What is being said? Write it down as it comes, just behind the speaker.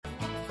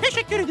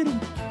Teşekkür ederim.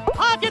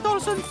 Afiyet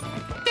olsun.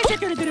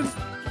 Teşekkür ederim.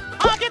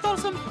 Afiyet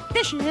olsun.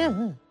 Teşekkür.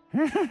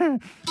 Yeah,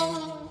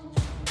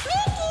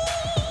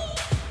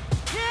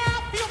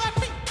 feel that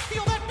beat.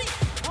 Feel that beat.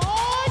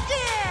 Oh,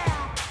 yeah.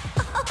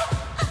 Oh,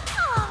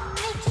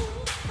 Mickey.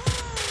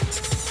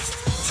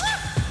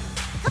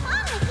 Come on,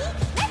 Mickey.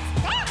 Let's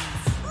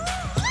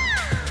dance.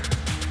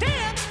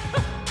 Dance?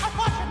 I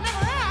thought you'd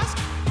never ask.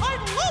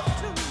 I'd love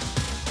to.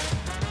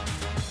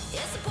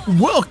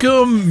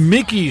 Welcome,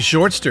 Mickey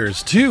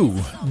Shortsters, to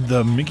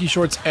the Mickey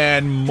Shorts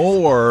and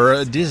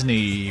More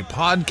Disney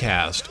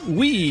podcast.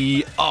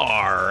 We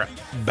are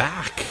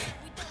back.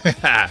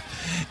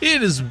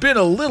 It has been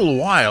a little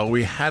while.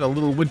 We had a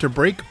little winter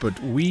break, but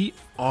we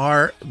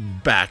are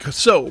back.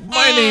 So,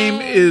 my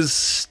name is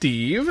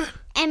Steve.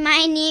 And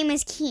my name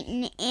is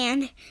Keaton,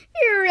 and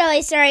we're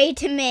really sorry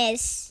to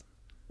miss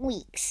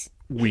weeks.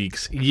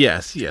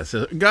 Yes.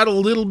 It got a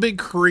little bit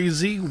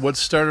crazy. What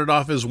started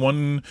off as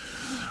 1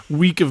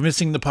 week of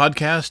missing the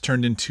podcast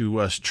turned into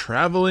us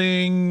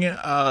traveling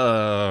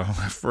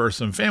for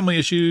some family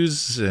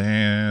issues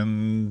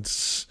and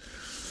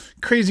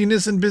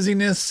craziness and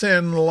busyness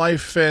and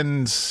life,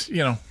 and we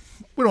don't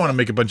want to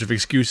make a bunch of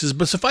excuses,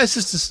 but suffice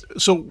it to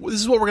so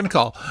this is what we're going to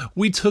call.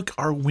 We took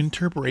our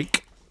winter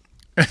break.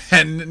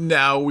 And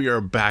now we are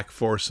back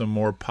for some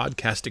more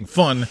podcasting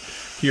fun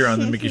here on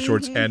the Mickey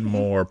Shorts and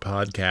More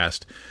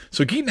podcast.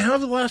 So, Keaton, how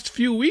have the last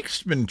few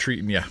weeks been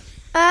treating you?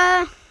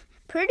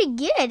 Pretty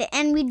good.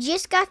 And we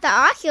just got the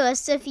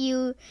Oculus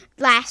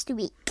last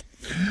week.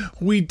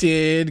 We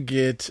did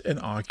get an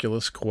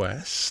Oculus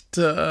Quest.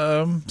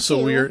 So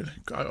we're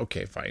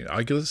okay, fine.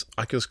 Oculus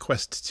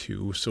Quest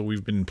 2. So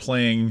we've been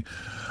playing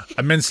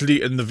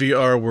immensely in the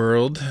VR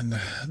world,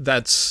 and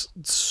that's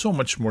so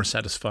much more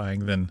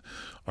satisfying than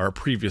our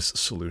previous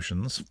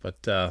solutions.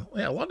 But a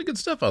lot of good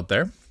stuff out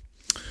there.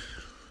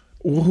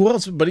 Who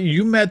else? Buddy,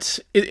 you met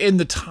in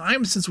the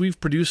time since we've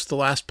produced the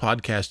last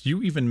podcast.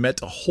 You even met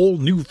a whole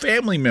new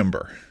family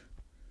member.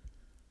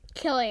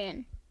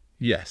 Killian.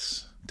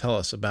 Yes. Tell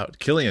us about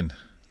Killian.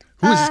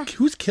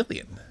 Who's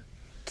Killian?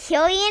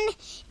 Killian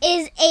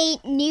is a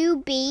new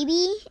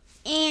baby,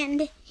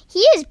 and he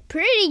is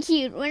pretty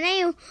cute. When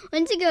I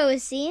went to go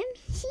see him,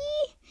 he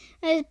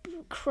was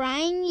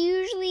crying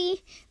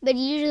usually, but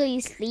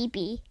usually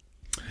sleepy.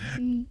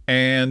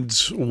 And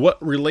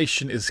what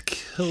relation is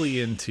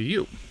Killian to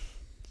you?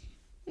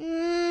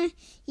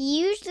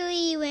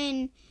 Usually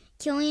when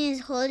Killian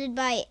is held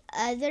by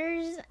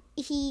others,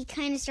 he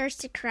kind of starts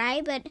to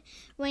cry, but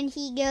when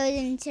he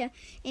goes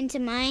into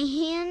my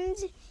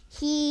hands,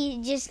 he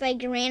just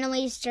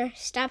randomly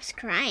stops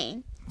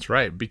crying. That's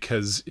right,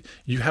 because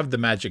you have the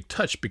magic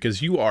touch,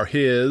 because you are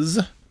his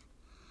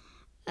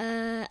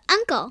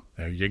uncle.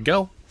 There you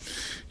go.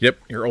 Yep,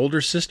 your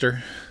older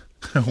sister.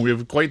 We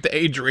have quite the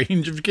age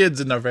range of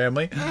kids in our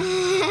family.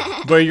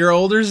 But your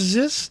older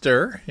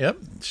sister, yep,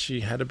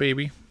 she had a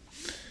baby.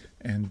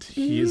 And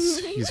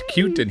he's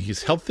cute and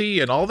he's healthy,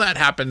 and all that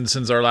happened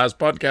since our last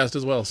podcast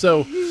as well.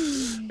 So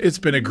it's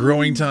been a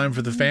growing time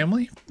for the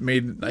family,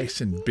 made nice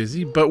and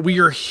busy. But we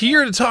are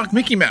here to talk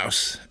Mickey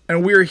Mouse,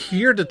 and we are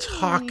here to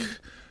talk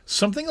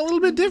something a little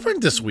bit different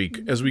this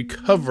week as we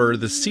cover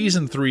the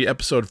Season 3,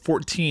 Episode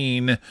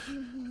 14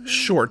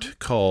 short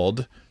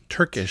called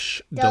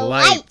Turkish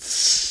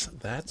Delights.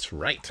 That's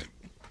right.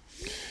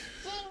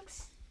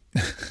 Thanks.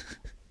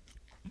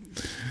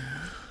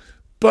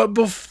 But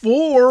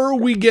before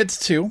we get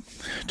to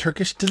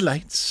Turkish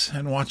Delights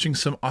and watching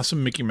some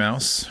awesome Mickey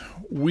Mouse,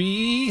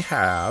 we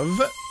have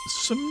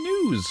some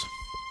news.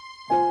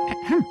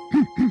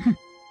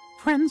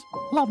 Friends,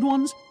 loved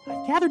ones,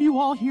 I've gathered you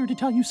all here to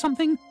tell you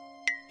something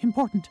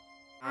important.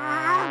 All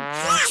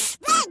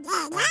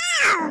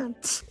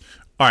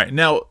right,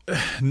 now,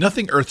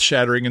 nothing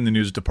earth-shattering in the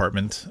news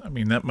department. I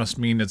mean, that must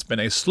mean it's been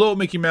a slow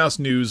Mickey Mouse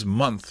news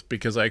month,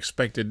 because I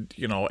expected,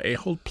 a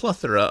whole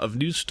plethora of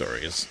news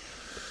stories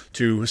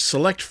to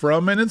select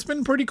from, and it's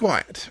been pretty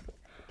quiet.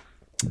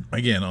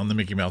 Again, on the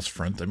Mickey Mouse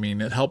front,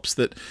 it helps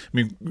that,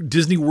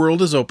 Disney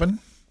World is open,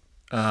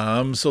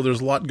 so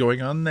there's a lot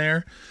going on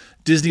there.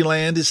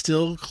 Disneyland is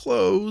still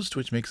closed,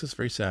 which makes us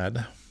very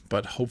sad,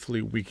 but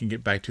hopefully we can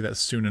get back to that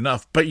soon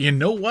enough. But you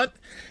know what?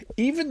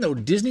 Even though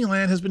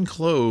Disneyland has been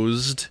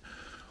closed,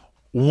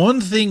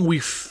 one thing we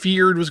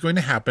feared was going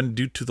to happen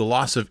due to the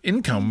loss of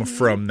income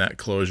from that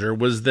closure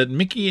was that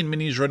Mickey and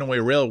Minnie's Runaway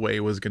Railway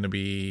was going to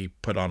be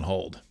put on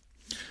hold.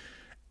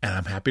 And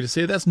I'm happy to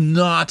say that's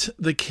not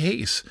the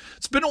case.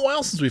 It's been a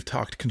while since we've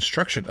talked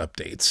construction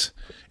updates.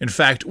 In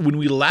fact, when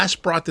we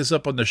last brought this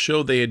up on the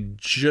show, they're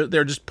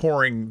just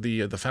pouring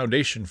the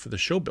foundation for the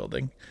show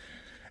building.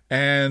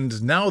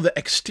 And now the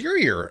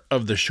exterior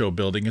of the show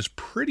building is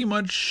pretty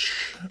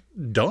much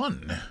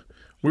done.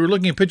 We were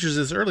looking at pictures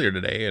of this earlier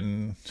today,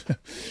 and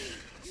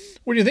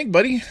what do you think,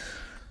 buddy?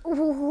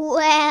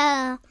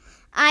 Well,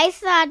 I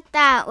thought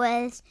that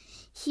was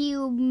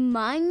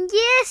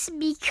humongous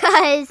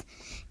because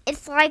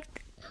it's like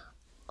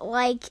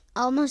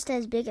almost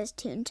as big as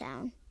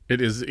Toontown.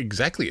 It is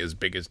exactly as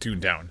big as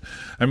Toontown.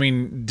 I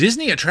mean,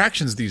 Disney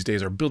attractions these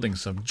days are building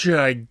some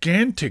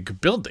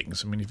gigantic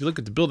buildings. I mean, if you look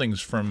at the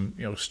buildings from,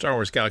 Star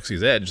Wars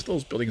Galaxy's Edge,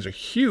 those buildings are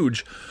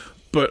huge,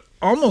 but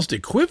almost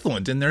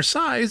equivalent in their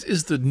size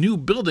is the new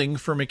building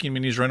for Mickey and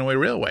Minnie's Runaway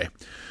Railway.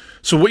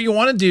 So what you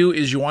want to do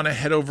is you want to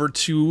head over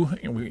to,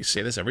 and we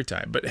say this every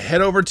time, but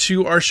head over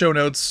to our show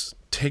notes,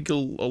 take a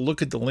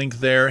look at the link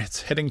there.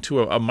 It's heading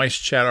to a Mice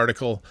Chat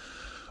article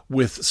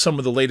with some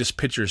of the latest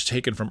pictures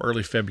taken from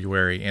early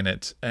February in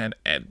it, and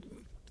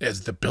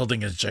as the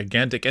building is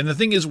gigantic. And the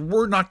thing is,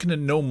 we're not going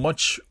to know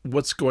much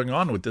what's going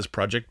on with this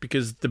project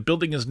because the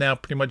building is now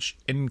pretty much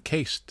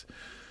encased.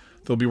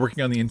 They'll be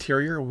working on the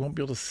interior. We won't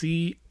be able to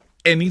see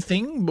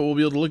anything, but we'll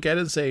be able to look at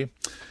it and say,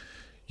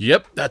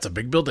 yep, that's a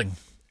big building.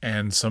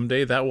 And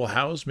someday that will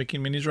house Mickey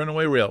and Minnie's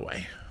Runaway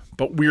Railway.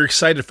 But we're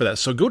excited for that.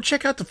 So go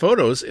check out the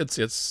photos. It's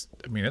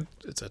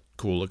a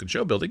cool looking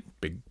show building,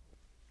 big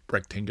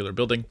rectangular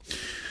building.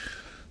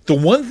 The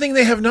one thing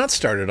they have not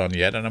started on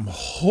yet, and I'm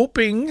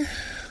hoping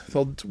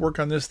they'll work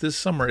on this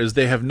summer, is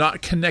they have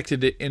not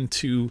connected it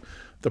into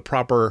the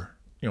proper,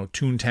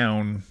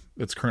 Toontown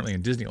that's currently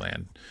in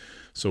Disneyland.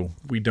 So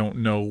we don't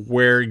know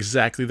where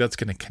exactly that's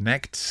going to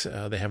connect.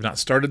 They have not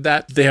started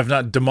that. They have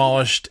not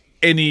demolished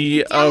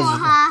any of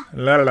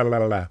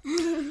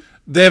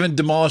They haven't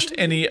demolished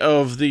any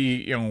of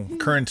the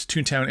current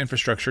Toontown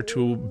infrastructure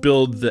to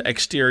build the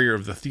exterior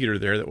of the theater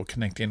there that will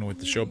connect in with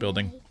the show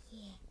building.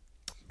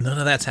 None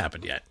of that's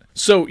happened yet.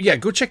 So, yeah,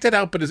 go check that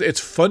out. But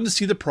it's fun to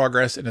see the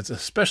progress, and it's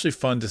especially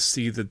fun to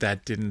see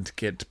that didn't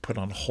get put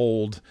on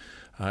hold.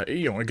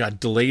 It got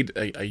delayed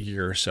a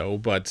year or so,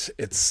 but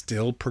it's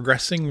still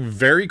progressing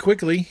very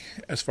quickly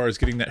as far as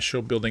getting that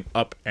show building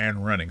up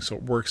and running. So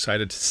we're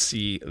excited to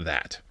see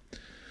that.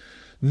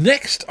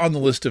 Next on the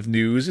list of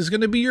news is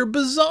going to be your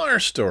bizarre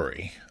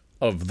story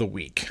of the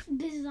week.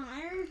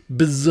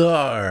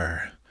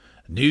 Bizarre.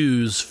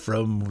 News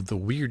from the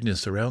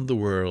weirdness around the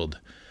world.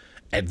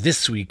 And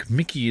this week,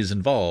 Mickey is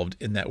involved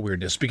in that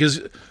weirdness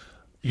because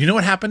you know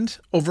what happened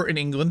over in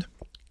England?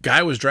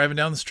 Guy was driving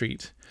down the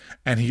street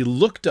and he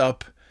looked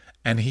up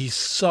and he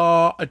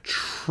saw a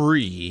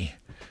tree.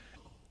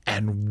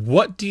 And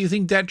what do you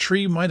think that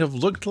tree might have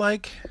looked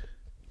like?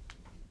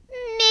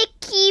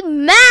 Mickey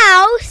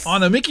Mouse!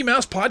 On a Mickey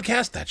Mouse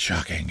podcast? That's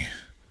shocking.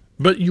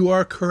 But you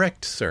are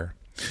correct, sir.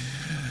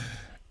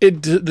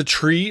 The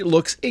tree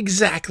looks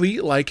exactly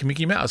like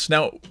Mickey Mouse.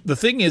 Now, the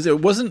thing is,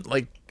 it wasn't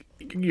like,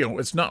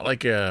 it's not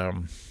like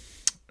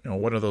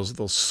one of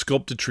those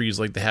sculpted trees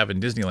like they have in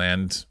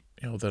Disneyland,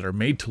 that are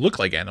made to look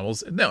like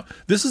animals. No,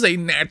 this is a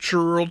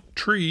natural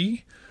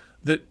tree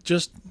that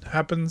just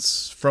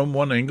happens from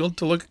one angle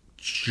to look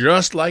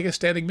just like a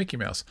standing Mickey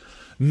Mouse.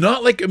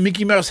 Not like a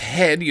Mickey Mouse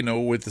head,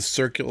 with the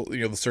circle,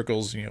 the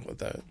circles,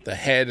 the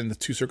head and the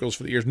two circles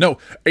for the ears. No,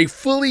 a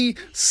fully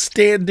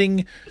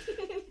standing,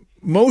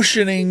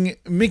 motioning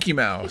Mickey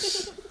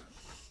Mouse.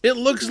 It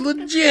looks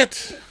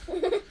legit.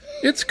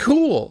 It's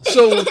cool.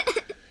 So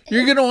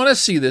you're going to want to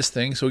see this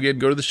thing. So again,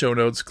 go to the show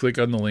notes, click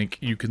on the link.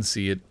 You can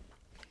see it.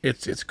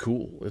 It's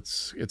cool.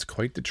 It's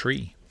quite the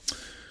tree.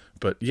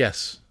 But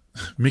yes,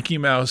 Mickey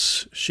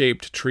Mouse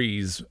shaped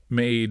trees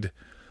made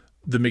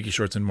the Mickey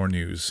Shorts and More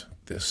news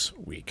this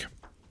week.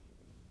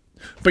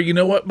 But you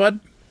know what, bud?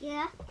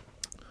 Yeah?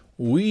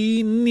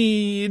 We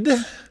need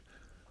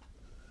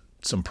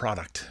some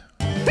product.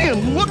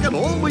 And look at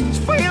all these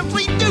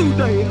fancy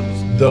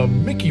doodads. The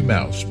Mickey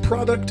Mouse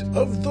product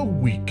of the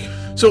week.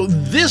 So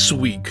this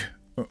week,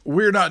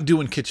 we're not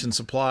doing kitchen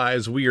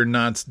supplies. We are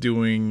not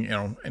doing,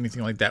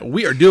 anything like that.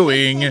 We are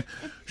doing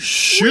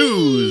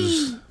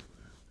shoes.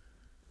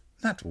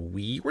 Not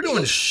we. We're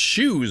doing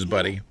shoes,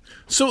 buddy.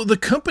 So the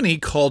company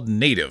called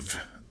Native,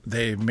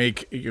 they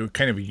make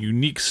kind of a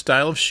unique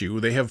style of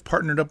shoe. They have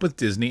partnered up with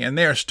Disney, and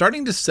they are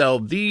starting to sell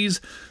these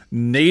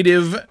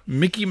Native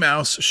Mickey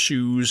Mouse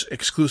shoes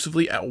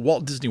exclusively at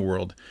Walt Disney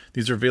World.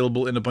 These are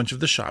available in a bunch of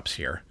the shops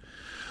here.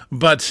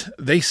 But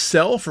they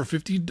sell for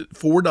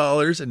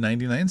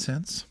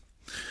 $54.99.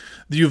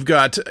 You've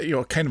got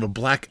kind of a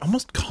black,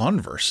 almost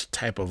Converse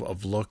type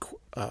of look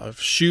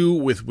shoe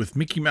with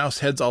Mickey Mouse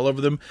heads all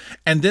over them,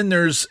 and then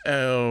there's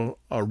a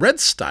red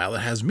style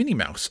that has Minnie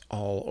Mouse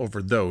all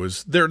over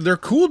those. They're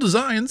cool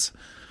designs.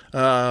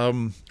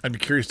 I'd be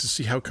curious to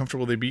see how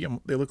comfortable they be.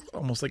 They look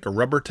almost like a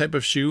rubber type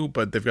of shoe,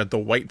 but they've got the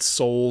white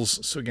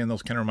soles. So again,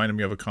 those kind of reminded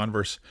me of a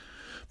Converse.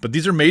 But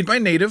these are made by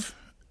Native,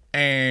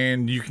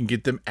 and you can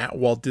get them at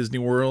Walt Disney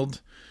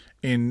World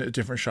in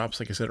different shops,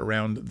 like I said,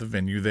 around the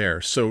venue there.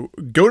 So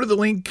go to the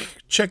link,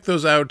 check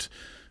those out.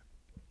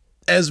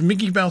 As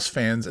Mickey Mouse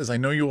fans, as I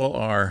know you all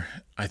are,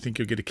 I think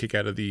you'll get a kick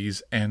out of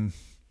these, and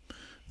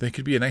they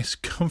could be a nice,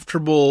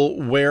 comfortable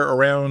wear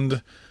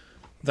around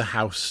the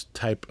house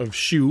type of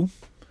shoe.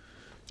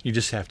 You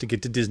just have to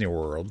get to Disney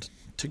World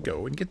to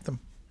go and get them.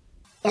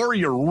 Are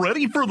you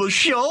ready for the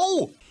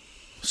show?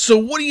 So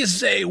what do you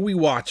say we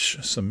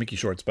watch some Mickey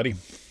Shorts, buddy?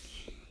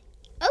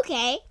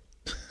 Okay.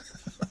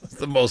 That's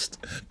the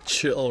most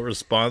chill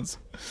response.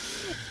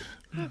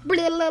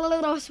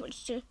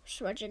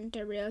 Switch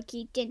into real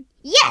Keaton.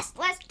 Yes,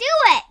 let's do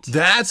it.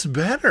 That's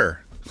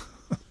better.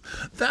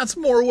 That's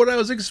more what I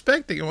was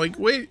expecting. I'm like,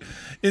 wait,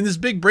 in this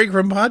big break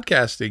from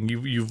podcasting,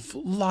 you've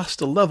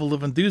lost a level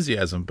of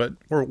enthusiasm, but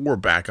we're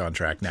back on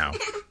track now.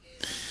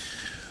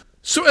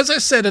 So as I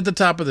said at the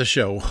top of the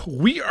show,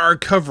 we are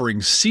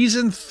covering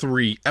Season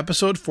 3,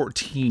 Episode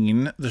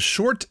 14, the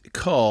short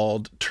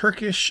called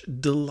Turkish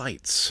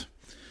Delights.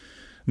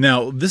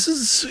 Now, this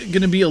is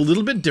going to be a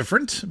little bit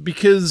different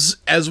because,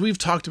 as we've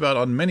talked about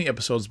on many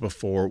episodes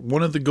before,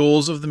 one of the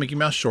goals of the Mickey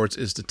Mouse Shorts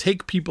is to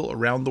take people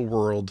around the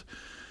world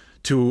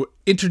to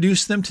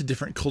introduce them to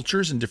different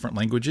cultures and different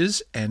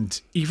languages. And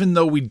even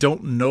though we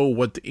don't know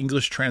what the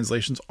English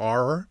translations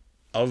are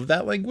of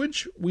that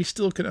language, we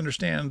still can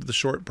understand the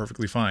short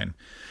perfectly fine.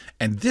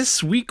 And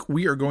this week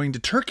we are going to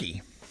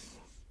Turkey.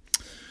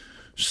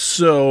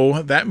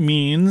 So that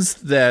means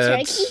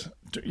that...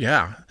 Turkey?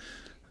 Yeah.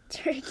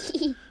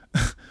 Turkey.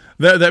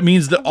 That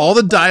means that all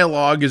the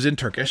dialogue is in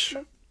Turkish.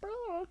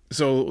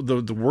 So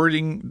the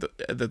wording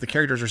that the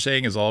characters are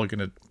saying is all going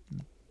to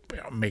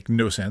make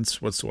no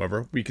sense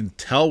whatsoever. We can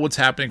tell what's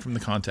happening from the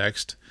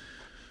context,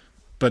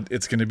 but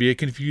it's going to be a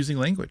confusing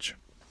language.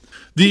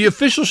 The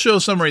official show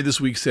summary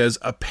this week says,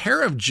 a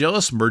pair of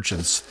jealous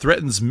merchants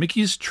threatens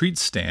Mickey's treat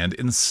stand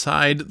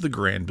inside the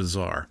Grand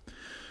Bazaar.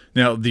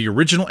 Now, the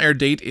original air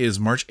date is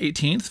March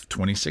 18th,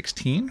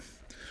 2016.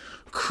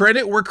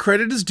 Credit where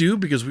credit is due,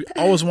 because we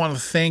always want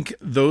to thank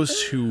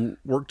those who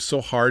worked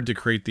so hard to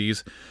create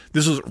these.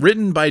 This was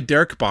written by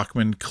Derek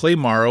Bachman, Clay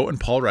Morrow, and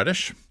Paul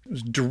Reddish. It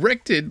was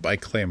directed by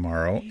Clay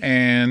Morrow,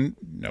 and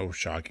no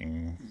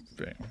shocking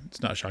thing.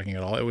 It's not shocking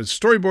at all. It was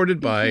storyboarded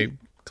by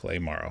Clay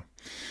Morrow,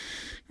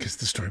 because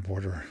the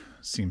storyboarder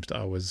seems to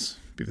always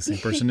be the same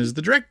person as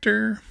the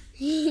director.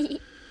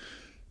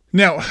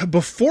 Now,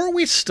 before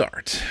we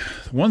start,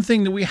 one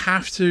thing that we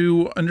have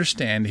to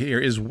understand here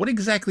is what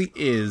exactly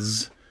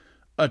is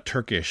a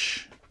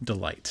Turkish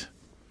delight.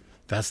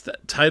 That's the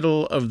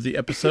title of the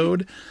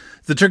episode.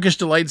 The Turkish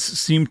delights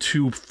seem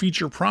to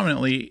feature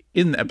prominently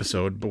in the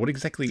episode, but what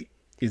exactly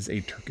is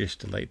a Turkish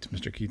delight,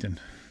 Mr. Keaton?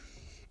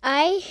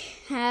 I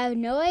have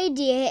no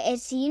idea.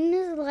 It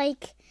seems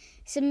like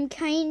some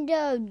kind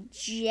of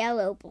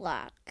jello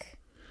block.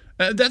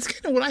 That's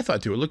kind of what I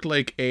thought too. It looked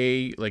like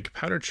a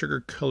powdered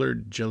sugar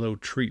colored jello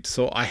treat,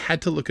 so I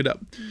had to look it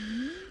up.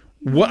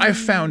 What I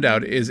found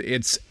out is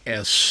it's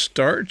a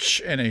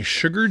starch and a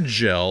sugar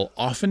gel,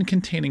 often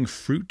containing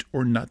fruit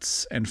or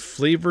nuts, and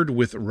flavored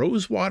with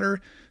rose water,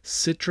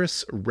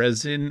 citrus,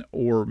 resin,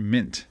 or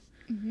mint.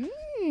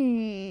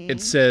 It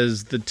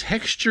says the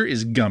texture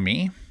is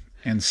gummy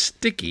and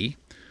sticky.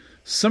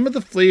 Some of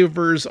the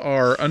flavors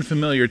are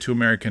unfamiliar to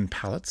American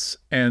palates,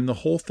 and the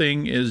whole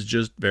thing is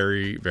just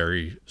very,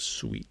 very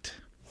sweet.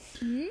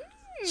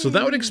 So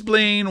that would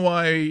explain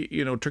why,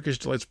 Turkish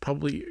Delight's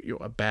probably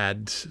a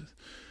bad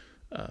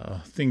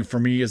thing for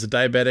me as a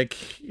diabetic,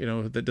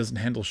 that doesn't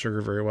handle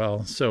sugar very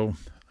well. So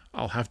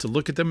I'll have to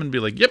look at them and be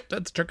like, yep,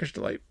 that's Turkish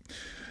Delight,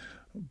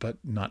 but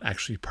not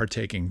actually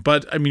partaking.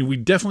 But I mean, we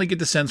definitely get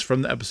the sense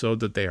from the episode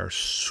that they are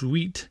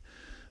sweet.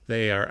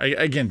 They are,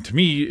 again, to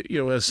me,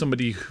 as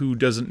somebody who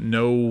doesn't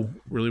know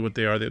really what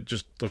they are, they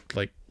just look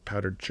like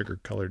powdered sugar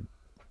colored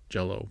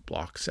jello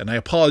blocks. And I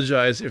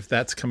apologize if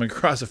that's coming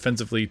across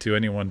offensively to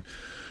anyone,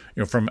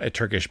 from a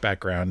Turkish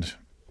background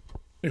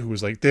who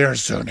was like, they're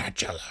so not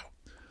jello.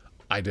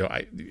 I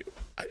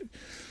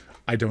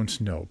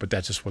don't know, but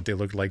that's just what they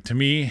looked like to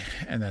me,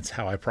 and that's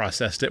how I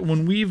processed it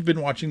when we've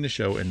been watching the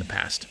show in the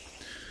past.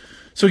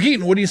 So,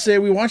 Keaton, what do you say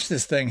we watch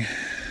this thing?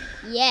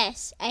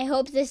 Yes, I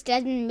hope this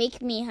doesn't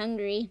make me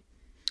hungry.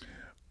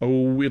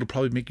 Oh, it'll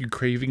probably make you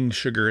craving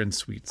sugar and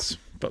sweets,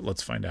 but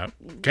let's find out.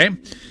 Okay?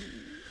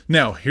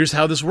 Now, here's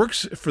how this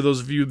works for those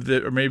of you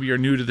that maybe are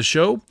new to the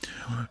show.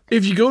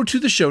 If you go to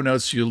the show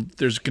notes,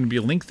 there's going to be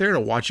a link there to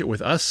watch it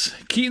with us.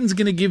 Keaton's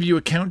going to give you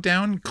a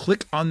countdown.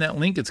 Click on that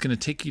link. It's going to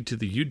take you to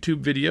the YouTube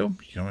video.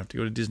 You don't have to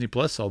go to Disney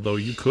Plus, although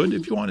you could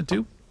if you wanted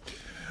to.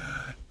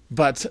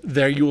 But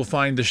there you will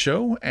find the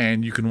show,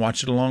 and you can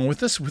watch it along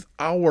with us with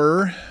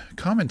our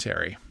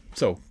commentary.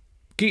 So,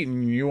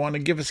 Keaton, you want to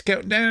give us a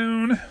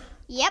countdown?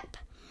 Yep.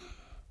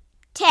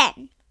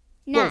 10.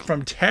 9. Well,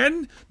 from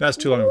 10? That's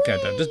too long of a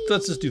countdown.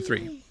 Let's just do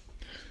 3.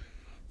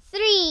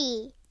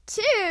 3,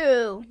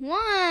 2,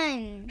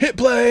 1. Hit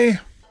play!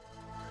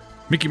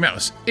 Mickey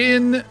Mouse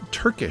in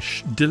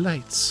Turkish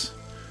Delights.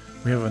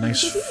 We have a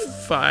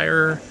nice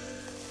fire.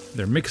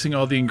 They're mixing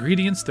all the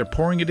ingredients. They're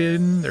pouring it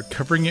in. They're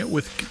covering it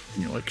with,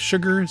 like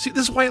sugar. See,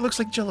 this is why it looks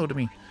like Jell-O to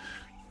me.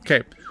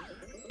 Okay.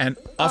 And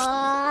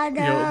off,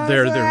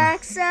 those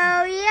look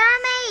so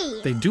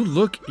yummy. They do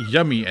look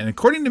yummy. And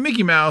according to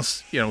Mickey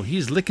Mouse,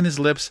 he's licking his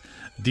lips.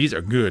 These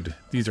are good.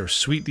 These are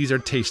sweet. These are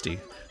tasty.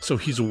 So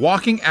he's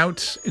walking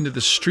out into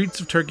the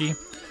streets of Turkey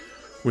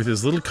with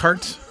his little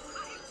cart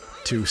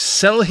to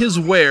sell his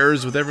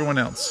wares with everyone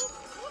else.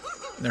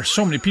 And there's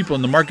so many people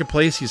in the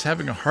marketplace. He's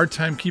having a hard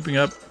time keeping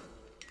up.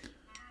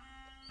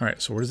 All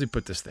right, so where does he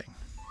put this thing?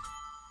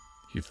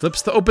 He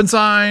flips the open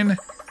sign.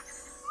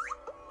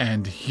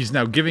 And he's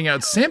now giving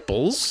out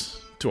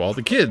samples to all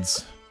the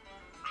kids.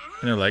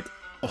 And they're like,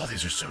 oh,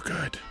 these are so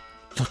good.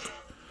 Look.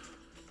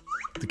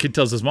 The kid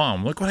tells his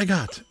mom, look what I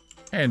got.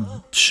 And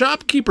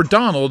shopkeeper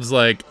Donald's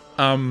like,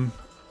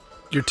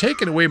 you're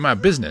taking away my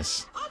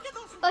business.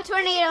 A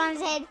tornado on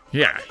his head.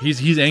 Yeah,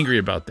 he's angry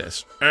about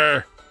this.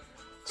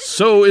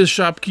 So is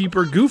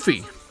shopkeeper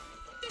Goofy.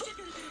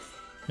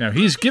 Now,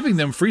 he's giving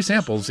them free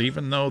samples,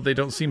 even though they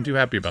don't seem too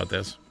happy about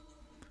this.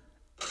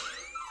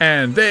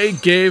 And they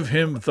gave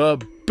him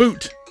the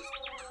boot.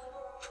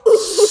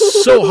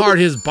 So hard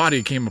his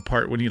body came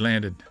apart when he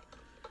landed.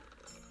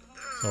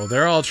 So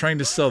they're all trying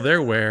to sell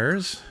their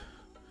wares.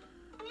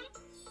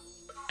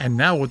 And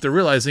now what they're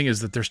realizing is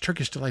that there's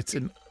Turkish Delights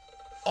in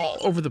all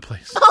over the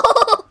place.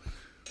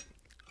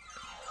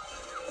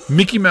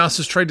 Mickey Mouse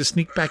has tried to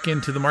sneak back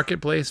into the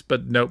marketplace,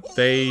 but nope,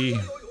 they're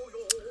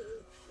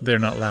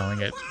not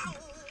allowing it.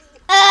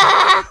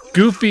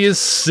 Goofy is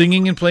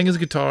singing and playing his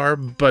guitar,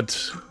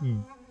 but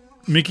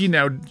Mickey,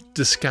 now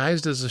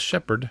disguised as a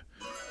shepherd,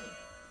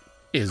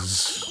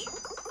 is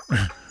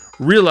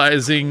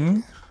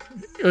realizing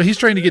he's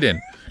trying to get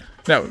in.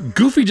 Now,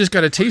 Goofy just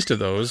got a taste of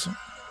those.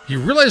 He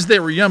realized they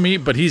were yummy,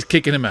 but he's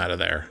kicking him out of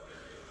there.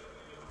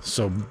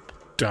 So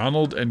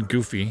Donald and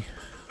Goofy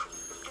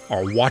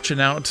are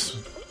watching out.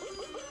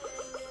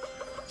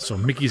 So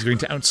Mickey's going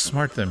to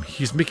outsmart them.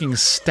 He's making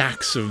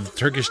stacks of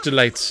Turkish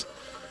Delights,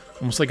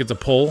 almost like it's a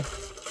pole.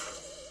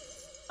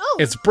 Oh.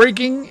 It's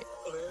breaking,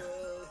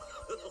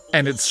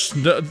 and it's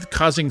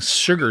causing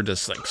sugar to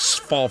like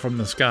fall from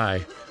the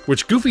sky,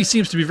 which Goofy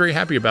seems to be very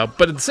happy about.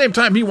 But at the same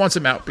time, he wants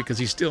him out because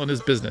he's stealing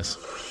his business.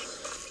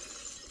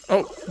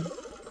 Oh,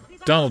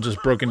 Donald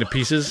just broke into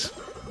pieces.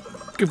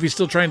 Goofy's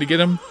still trying to get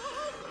him.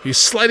 He's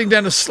sliding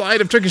down a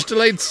slide of Turkish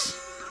Delights.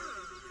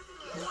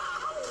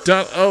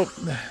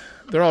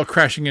 They're all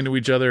crashing into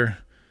each other.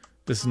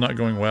 This is not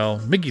going well.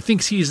 Mickey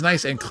thinks he's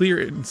nice and clear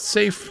and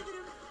safe.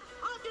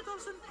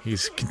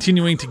 He's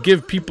continuing to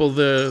give people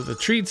the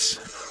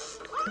treats.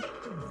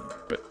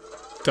 But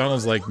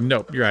Donald's like,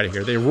 nope, you're out of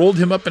here. They rolled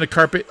him up in a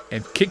carpet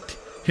and kicked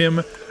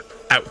him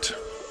out.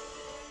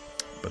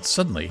 But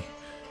suddenly,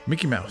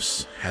 Mickey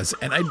Mouse has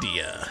an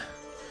idea.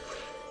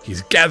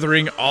 He's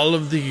gathering all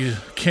of the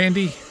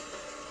candy,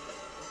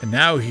 and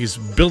now he's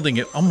building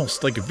it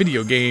almost like a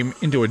video game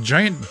into a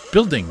giant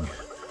building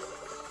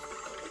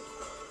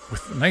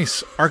with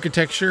nice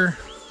architecture.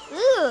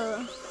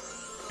 Ooh.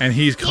 And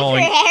he's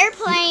calling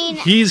airplane.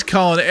 He's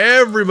calling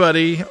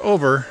everybody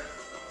over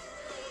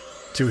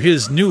to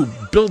his new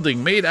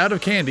building made out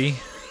of candy.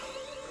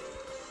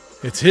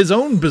 It's his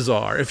own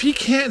bazaar. If he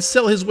can't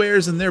sell his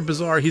wares in their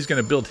bazaar, he's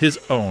going to build his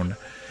own.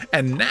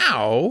 And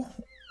now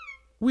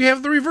we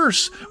have the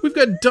reverse. We've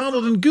got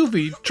Donald and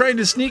Goofy trying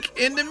to sneak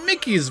into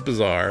Mickey's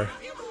bazaar.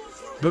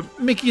 But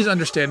Mickey's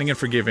understanding and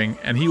forgiving,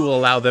 and he will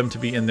allow them to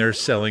be in there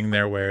selling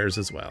their wares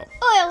as well.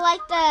 Oh, I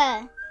like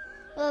the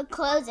little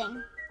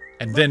closing.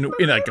 And then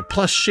in like a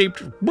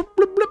plus-shaped bloop,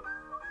 bloop, bloop,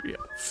 yeah,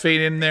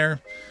 fade in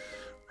there,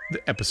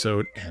 the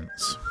episode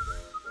ends.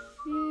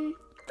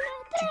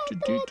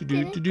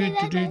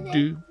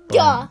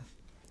 Yeah.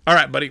 All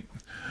right, buddy.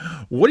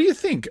 What do you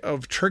think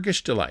of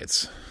Turkish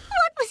Delights?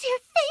 What was your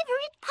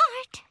favorite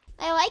part?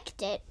 I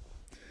liked it.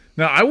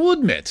 Now, I will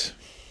admit,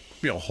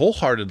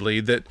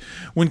 wholeheartedly, that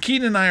when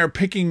Keaton and I are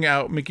picking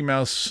out Mickey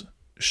Mouse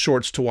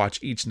shorts to watch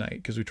each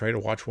night, because we try to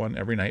watch one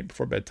every night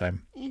before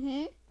bedtime,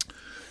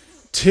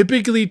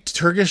 typically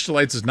Turkish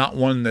Delights is not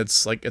one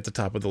that's like at the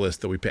top of the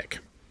list that we pick.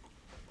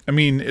 I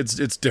mean, it's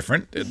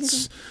different.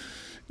 It's,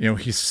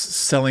 he's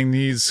selling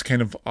these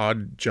kind of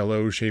odd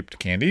Jell-O-shaped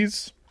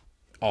candies.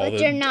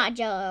 Which are not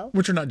Jell-O.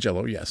 Which are not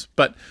Jell-O, yes.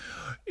 But,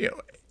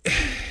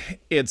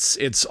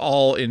 it's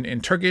all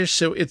in Turkish,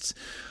 so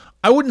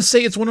I wouldn't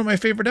say it's one of my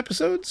favorite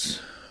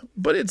episodes,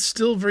 but it's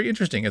still very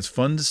interesting. It's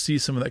fun to see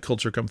some of that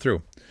culture come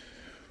through.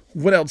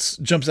 What else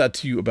jumps out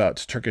to you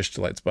about Turkish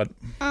Delights, bud?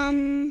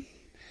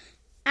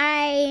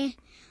 I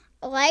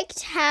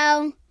liked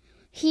how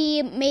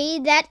he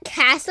made that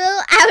castle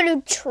out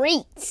of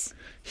treats.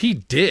 He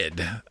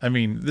did. I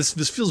mean,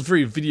 this feels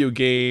very video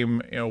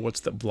game.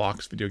 What's the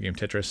blocks video game?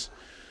 Tetris.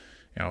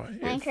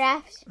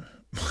 Minecraft.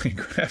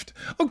 Minecraft.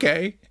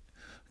 Okay.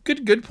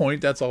 Good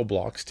point. That's all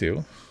blocks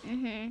too.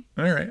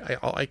 All right.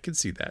 I can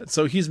see that.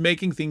 So he's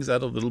making things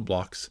out of little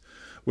blocks,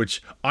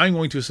 which I'm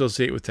going to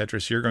associate with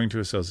Tetris. You're going to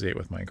associate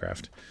with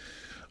Minecraft.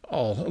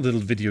 All little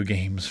video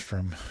games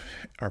from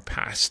our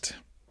past.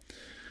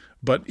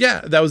 But yeah,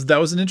 that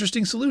was an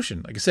interesting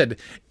solution. Like I said,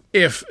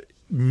 if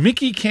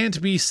Mickey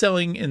can't be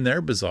selling in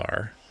their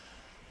bazaar,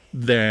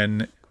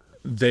 then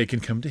they can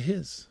come to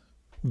his.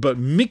 But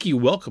Mickey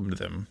welcomed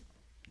them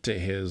to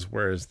his,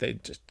 whereas they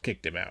just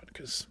kicked him out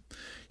because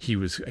he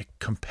was a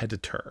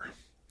competitor.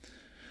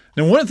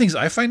 Now, one of the things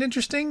I find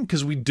interesting,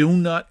 because we do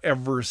not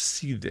ever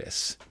see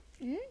this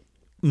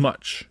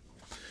much,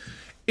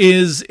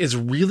 is it's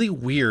really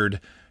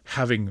weird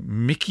having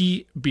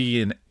Mickey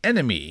be an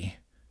enemy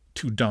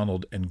to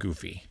Donald and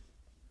Goofy.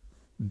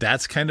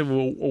 That's kind of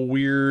a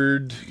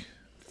weird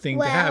thing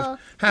to have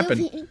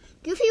happen.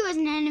 Goofy was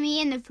an enemy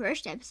in the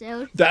first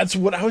episode. That's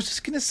what I was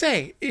just going to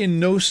say. In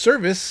No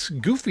Service,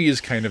 Goofy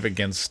is kind of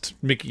against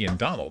Mickey and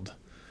Donald.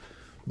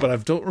 But I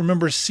don't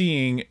remember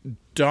seeing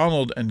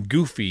Donald and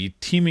Goofy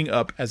teaming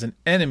up as an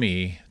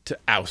enemy to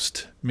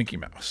oust Mickey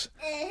Mouse.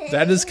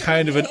 That is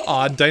kind of an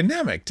odd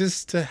dynamic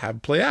just to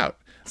have play out.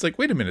 It's like,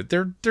 wait a minute,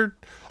 they're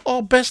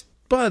all best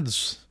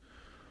buds.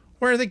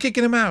 Why are they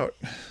kicking him out?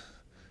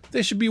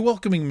 They should be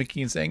welcoming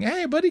Mickey and saying,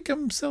 hey, buddy,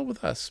 come sell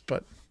with us.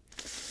 But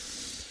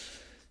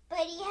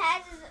he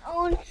has his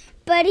own.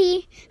 But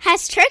he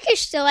has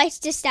Turkish delights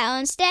to sell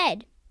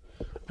instead.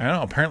 I don't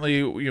know.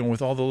 Apparently,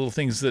 with all the little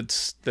things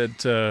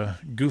that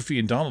Goofy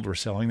and Donald were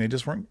selling, they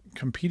just weren't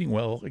competing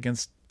well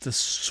against the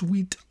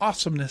sweet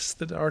awesomeness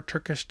that are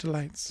Turkish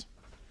delights.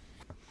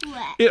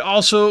 What? It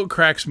also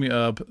cracks me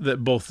up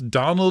that both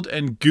Donald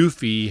and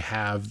Goofy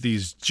have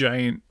these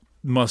giant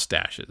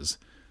mustaches.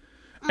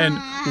 And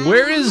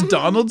where is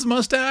Donald's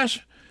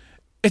mustache?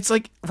 It's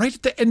like right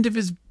at the end of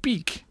his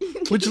beak,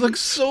 which looks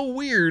so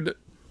weird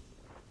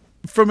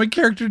from a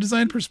character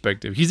design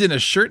perspective. He's in a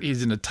shirt,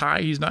 he's in a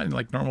tie, he's not in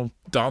like normal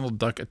Donald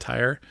Duck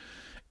attire.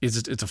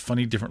 It's a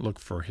funny different look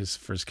for his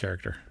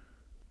character.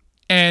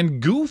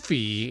 And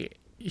Goofy,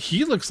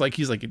 he looks like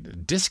he's like in a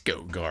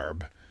disco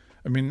garb.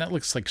 I mean, that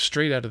looks like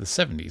straight out of the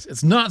 70s.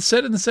 It's not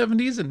set in the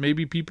 70s, and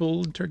maybe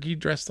people in Turkey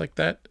dress like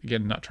that.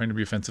 Again, not trying to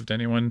be offensive to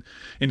anyone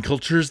in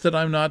cultures that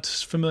I'm not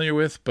familiar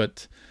with,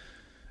 but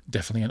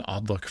definitely an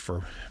odd look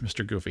for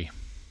Mr. Goofy.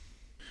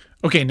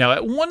 Okay, now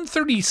at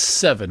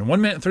 1:37,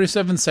 1 minute and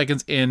 37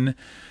 seconds in,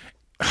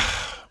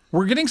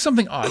 we're getting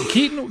something odd.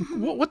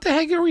 Keaton, what the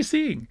heck are we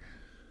seeing?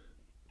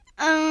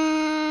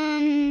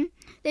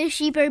 The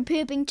sheep are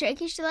pooping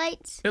Turkish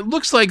delights. It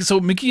looks like, so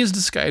Mickey is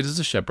disguised as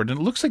a shepherd,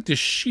 and it looks like the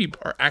sheep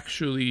are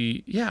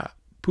actually,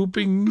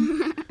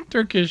 pooping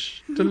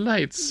Turkish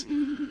delights,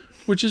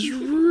 which is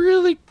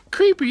really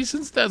creepy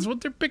since that's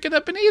what they're picking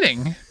up and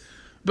eating.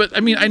 But, I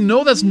mean, I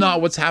know that's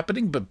not what's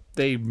happening, but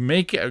they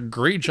make a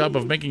great job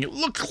of making it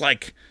look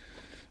like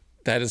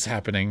that is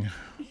happening,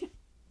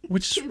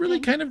 which is really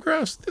kind of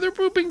gross. They're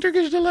pooping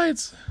Turkish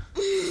delights.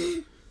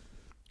 And,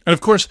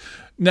 of course,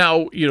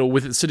 now,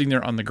 with it sitting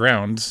there on the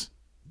ground,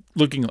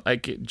 looking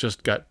like it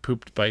just got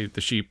pooped by the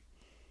sheep,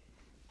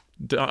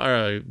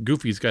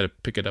 Goofy's got to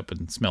pick it up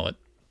and smell it.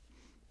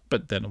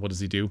 But then what does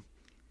he do?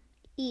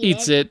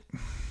 Eats it.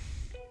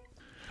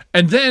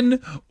 And then,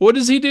 what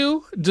does he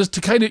do? Just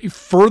to kind of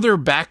further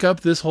back up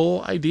this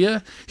whole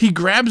idea, he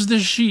grabs the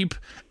sheep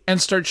and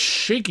starts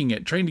shaking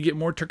it, trying to get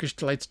more Turkish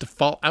delights to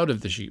fall out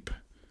of the sheep.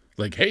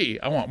 Like, hey,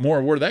 I want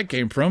more where that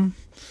came from.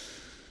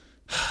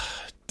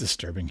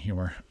 Disturbing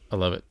humor. I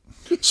love it.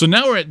 So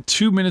now we're at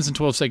 2 minutes and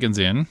 12 seconds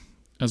in,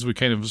 as we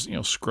kind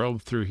of,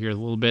 scrub through here a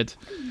little bit.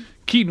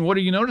 Keaton, what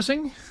are you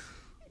noticing?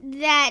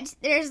 That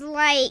there's,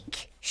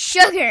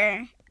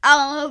 sugar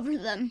all over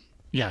them.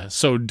 Yeah,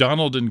 so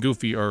Donald and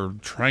Goofy are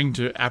trying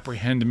to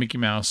apprehend Mickey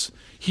Mouse.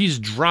 He's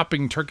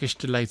dropping Turkish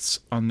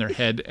delights on their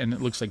head, and it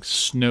looks like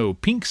snow,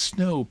 pink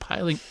snow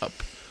piling up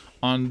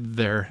on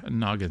their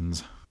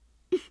noggins.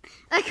 Look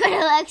what it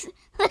looks.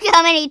 Look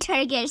how many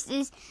Turkish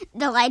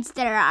delights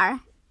there are.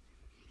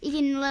 You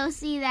can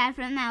see that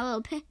from that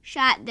little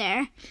shot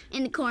there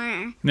in the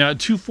corner. Now at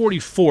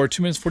 2:44,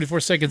 2 minutes 44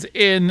 seconds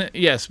in,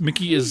 yes,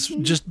 Mickey has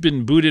just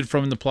been booted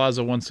from the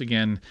plaza once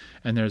again,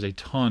 and there's a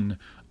ton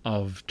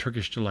of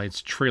Turkish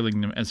delights trailing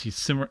them as he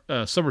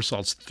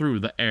somersaults through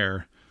the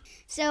air.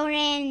 So we're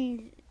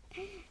in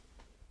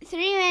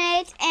 3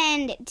 minutes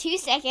and 2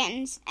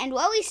 seconds, and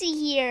what we see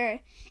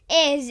here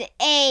is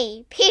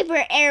a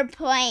paper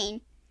airplane,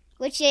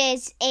 which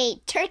is a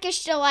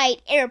Turkish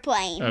delight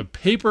airplane. A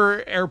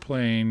paper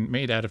airplane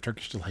made out of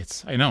Turkish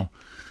delights. I know.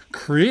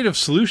 Creative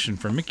solution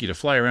for Mickey to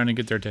fly around and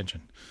get their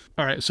attention.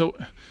 All right, so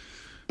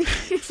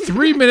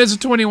 3 minutes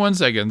and 21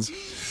 seconds.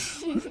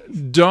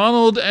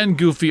 Donald and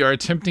Goofy are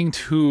attempting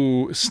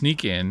to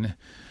sneak in.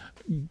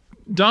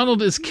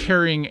 Donald is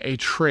carrying a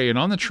tray, and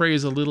on the tray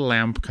is a little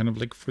lamp, kind of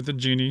like for the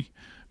genie.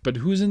 But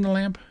who's in the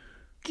lamp?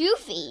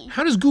 Goofy.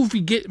 How does Goofy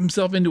get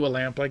himself into a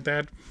lamp like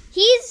that?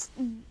 He's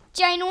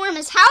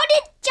ginormous. How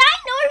did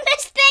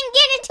ginormous thing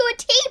get into a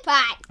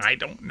teapot? I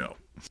don't know.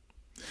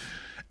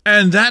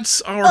 And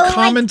that's our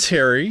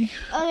commentary.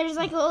 There's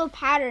a little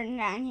pattern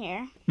down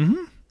here.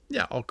 Mm-hmm.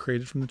 Yeah, all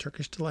created from the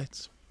Turkish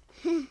delights.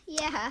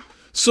 Yeah.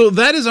 So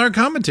that is our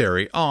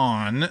commentary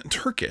on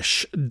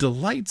Turkish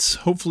delights.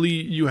 Hopefully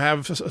you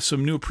have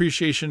some new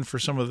appreciation for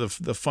some of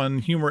the fun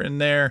humor in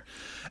there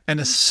and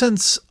a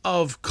sense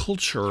of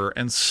culture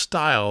and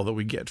style that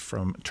we get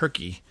from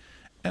Turkey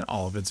and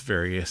all of its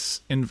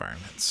various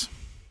environments.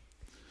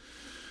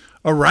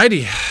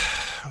 Alrighty.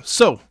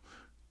 So,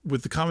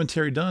 with the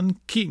commentary done,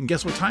 Keaton,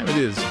 guess what time it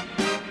is?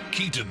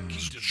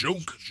 Keaton's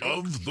Joke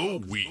of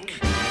the Week.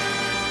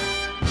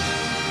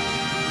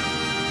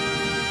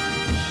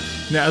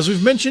 Now, as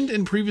we've mentioned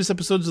in previous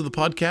episodes of the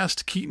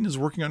podcast, Keaton is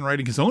working on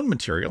writing his own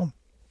material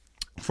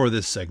for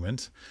this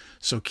segment.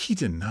 So,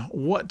 Keaton,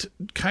 what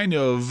kind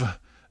of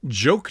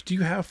joke do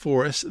you have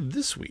for us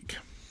this week?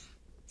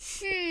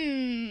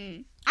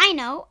 I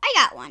know. I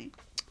got one.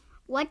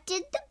 What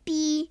did the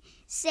bee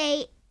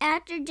say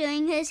after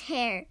doing his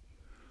hair?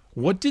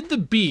 What did the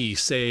bee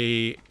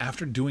say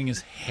after doing his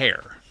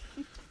hair?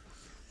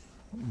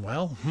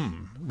 Well,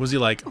 was he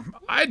like,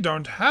 I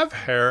don't have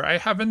hair, I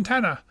have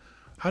antenna.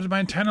 How did my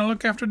antenna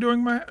look after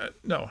doing my...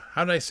 no,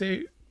 how did I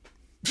say...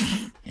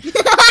 I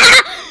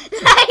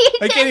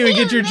can't even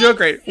get your joke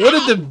right. What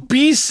did the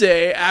bee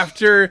say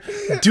after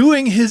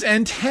doing his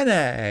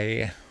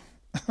antennae?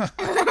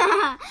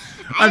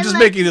 I'm just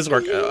making this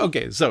work.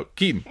 Okay, so,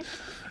 Keaton,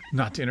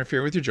 not to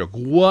interfere with your joke.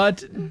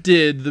 What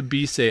did the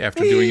bee say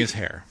after doing his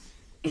hair?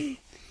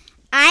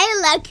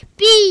 I look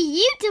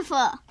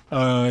beautiful.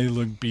 I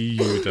look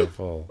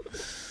beautiful.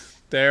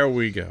 There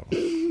we go.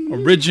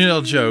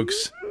 Original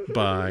jokes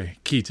by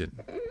Keaton.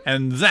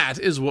 And that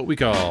is what we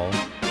call...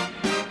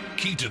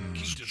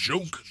 Keaton's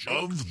Joke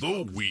of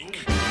the Week.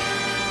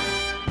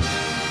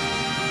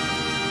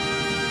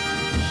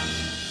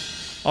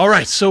 All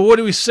right, so what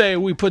do we say?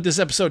 We put this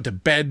episode to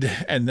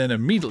bed, and then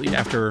immediately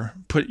after,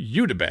 put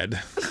you to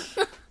bed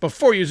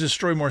before you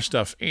destroy more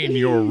stuff in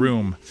your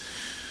room.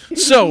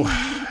 So,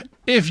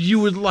 if you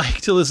would like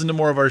to listen to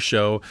more of our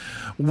show,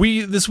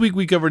 this week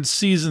we covered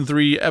Season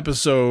 3,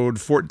 Episode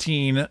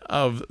 14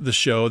 of the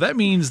show. That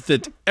means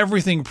that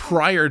everything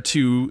prior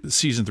to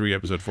Season 3,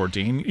 Episode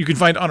 14, you can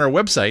find on our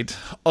website,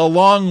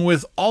 along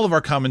with all of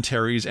our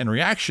commentaries and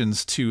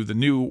reactions to the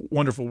new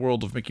Wonderful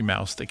World of Mickey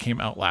Mouse that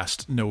came out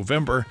last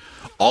November.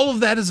 All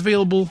of that is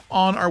available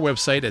on our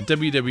website at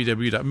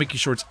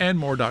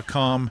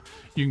www.mickeyshortsandmore.com.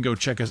 You can go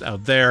check us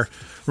out there.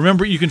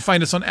 Remember, you can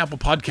find us on Apple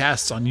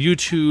Podcasts, on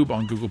YouTube,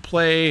 on Google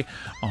Play,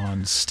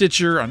 on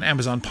Stitcher, on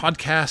Amazon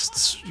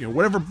Podcasts.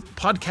 Whatever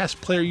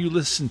podcast player you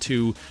listen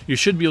to, you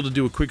should be able to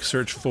do a quick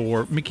search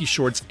for Mickey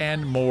Shorts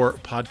and More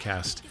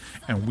podcast,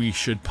 and we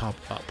should pop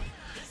up.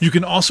 You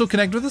can also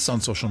connect with us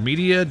on social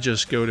media.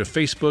 Just go to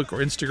Facebook or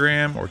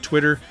Instagram or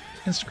Twitter.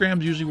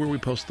 Instagram's usually where we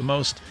post the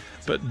most,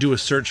 but do a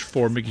search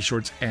for Mickey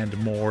Shorts and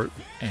More,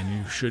 and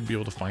you should be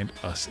able to find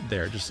us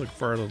there. Just look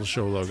for our little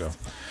show logo.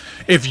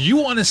 If you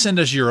want to send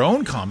us your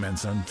own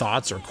comments and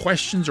thoughts or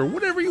questions or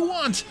whatever you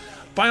want,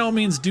 by all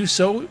means do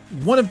so.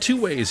 One of two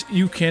ways.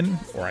 You can,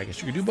 or I guess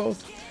you can do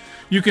both.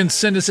 You can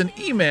send us an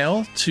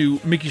email to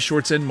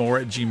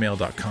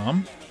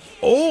mickeyshortsandmore@gmail.com,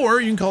 or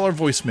you can call our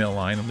voicemail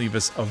line and leave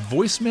us a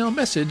voicemail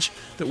message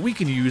that we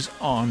can use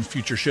on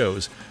future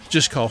shows.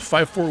 Just call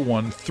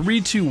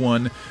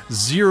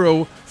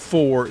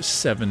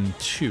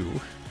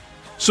 541-321-0472.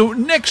 So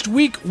next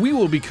week, we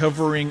will be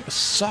covering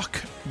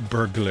Sock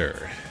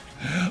Burglar.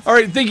 All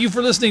right, thank you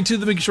for listening to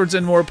the Mickey Shorts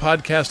and More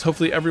podcast.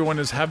 Hopefully everyone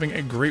is having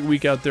a great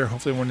week out there.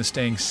 Hopefully everyone is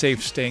staying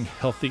safe, staying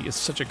healthy. It's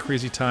such a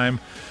crazy time.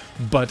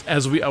 But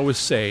as we always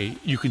say,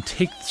 you can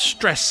take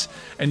stress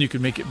and you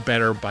can make it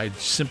better by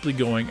simply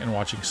going and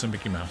watching some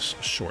Mickey Mouse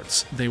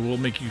shorts. They will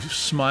make you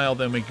smile.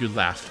 They'll make you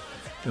laugh.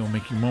 They will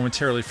make you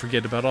momentarily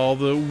forget about all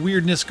the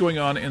weirdness going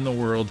on in the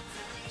world.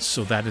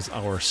 So that is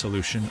our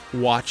solution.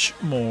 Watch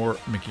more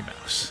Mickey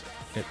Mouse.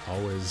 It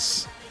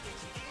always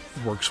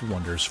works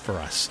wonders for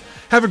us.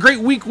 Have a great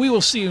week. We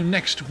will see you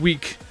next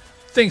week.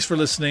 Thanks for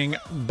listening.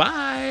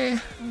 Bye.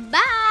 Bye.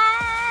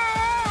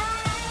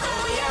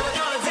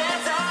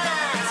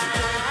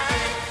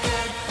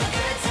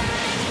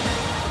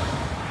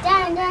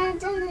 Dun, dun,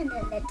 dun,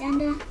 dun,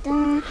 dun,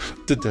 dun.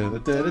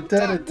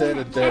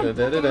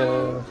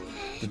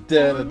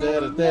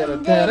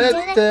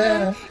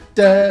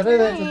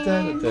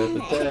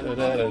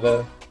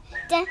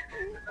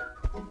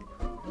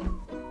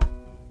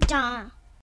 Dun.